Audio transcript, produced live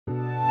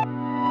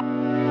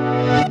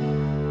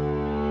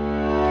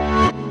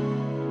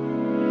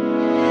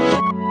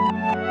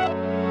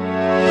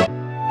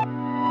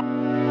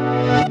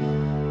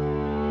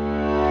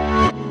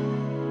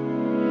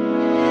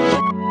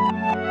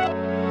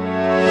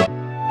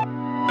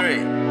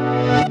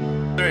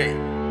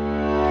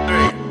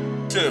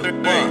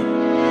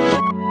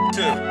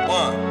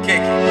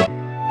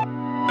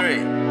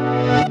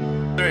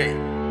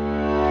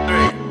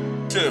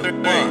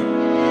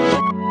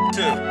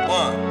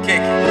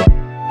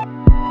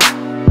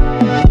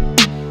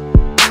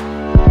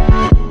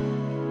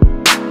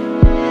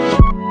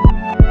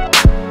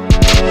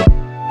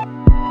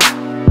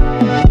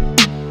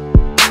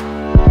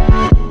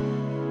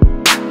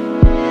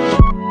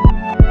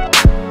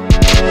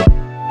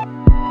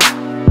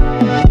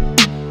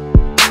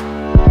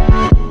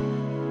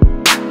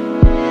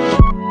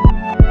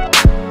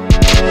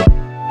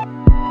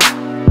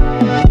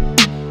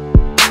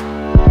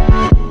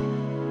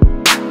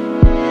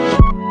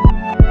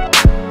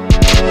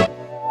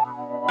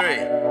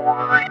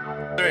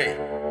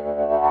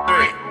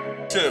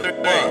2, 3, 2, 1,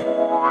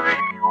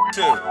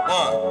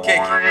 kick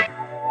it.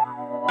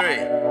 3,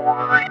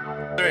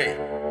 3,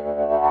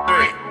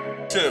 3,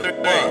 2,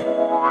 1,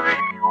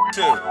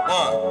 2,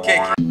 1,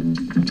 kick it.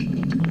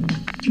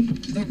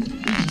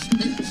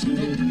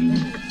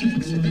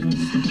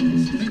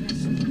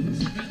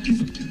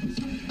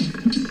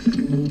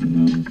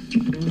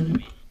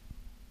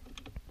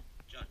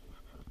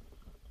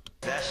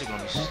 That shit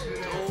gonna be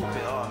stupid.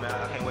 Oh man, I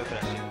can't wait for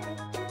that shit.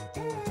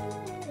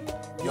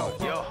 Yo.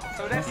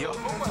 So that's yo.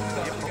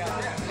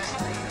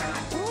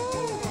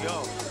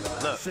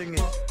 Look. Sing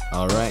it.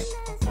 Alright.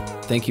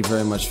 Thank you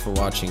very much for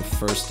watching.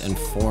 First and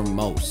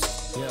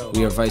foremost,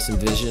 we are Vice and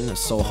Vision, a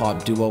soul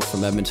hop duo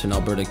from Edmonton,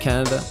 Alberta,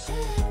 Canada.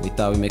 We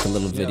thought we'd make a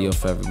little video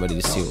for everybody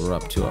to see what we're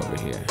up to over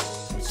here.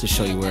 To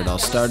show you where it all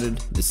started,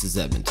 this is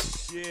Edmonton.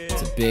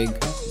 It's a big,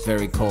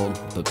 very cold,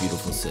 but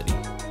beautiful city.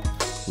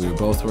 We were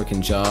both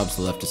working jobs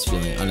that left us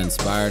feeling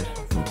uninspired,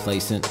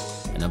 complacent,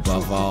 and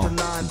above all,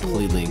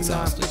 completely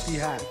exhausted.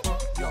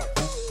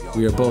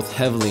 We are both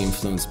heavily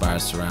influenced by our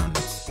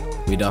surroundings.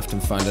 We'd often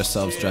find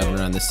ourselves driving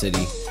around the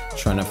city,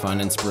 trying to find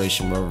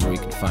inspiration wherever we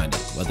could find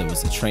it, whether it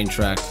was a train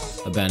track,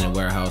 abandoned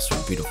warehouse, or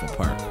a beautiful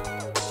park.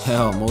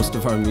 Hell, most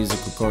of our music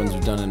recordings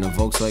were done in a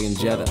Volkswagen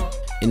Jetta,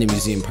 in the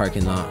museum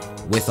parking lot,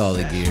 with all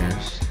the gear.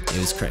 It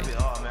was crazy.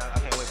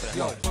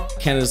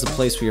 Canada's a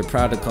place we are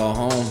proud to call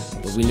home,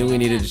 but we knew we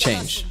needed to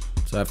change.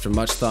 So after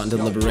much thought and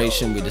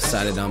deliberation, we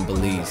decided on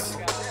Belize.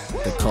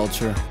 The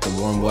culture, the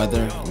warm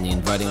weather, and the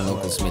inviting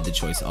locals made the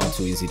choice all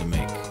too easy to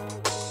make.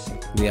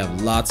 We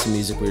have lots of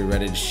music we're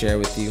ready to share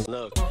with you,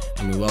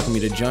 and we welcome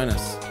you to join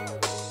us.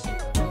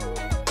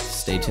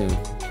 Stay tuned.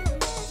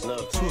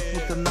 Swift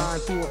with the 9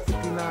 through a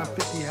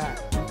 5950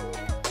 hat.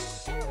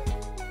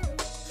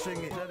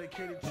 Sing it.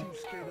 Dedicated chief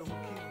skater who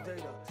keep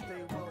data.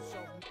 Stay well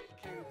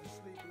self-medicated to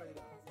sleep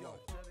later. Yo,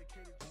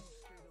 dedicated chief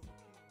skater who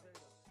keep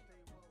data.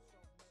 Stay well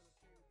self-medicated to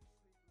sleep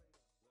later.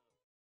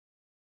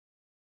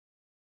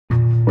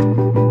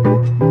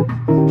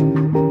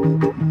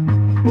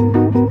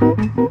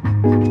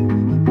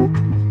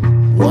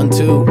 Wun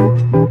Two.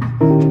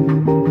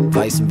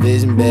 Vice and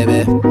Vision,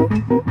 baby.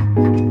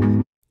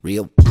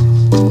 Real.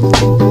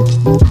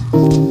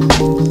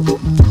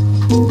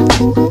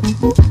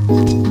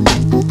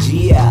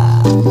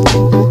 Yeah.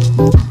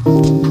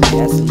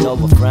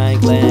 Casanova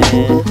Franklin.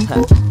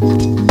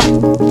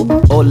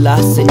 Hola,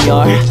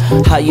 senor.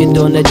 How you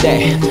doing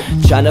today?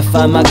 Tryna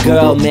find my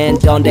girl, man,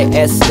 donde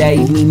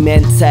este mi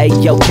mente,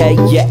 okay,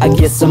 yeah, I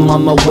guess I'm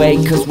on my way.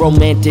 Cause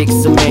romantic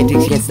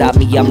semantics can't stop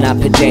me, I'm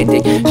not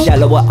pedantic.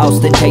 Shallow or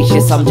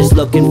ostentatious, I'm just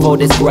looking for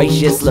this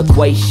gracious,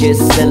 loquacious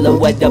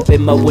silhouette up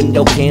in my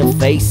window, can't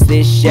face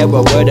this. Share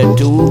a word or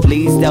two,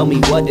 please tell me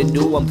what to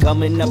do. I'm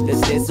coming up the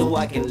stairs so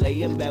I can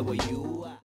lay in bed with you.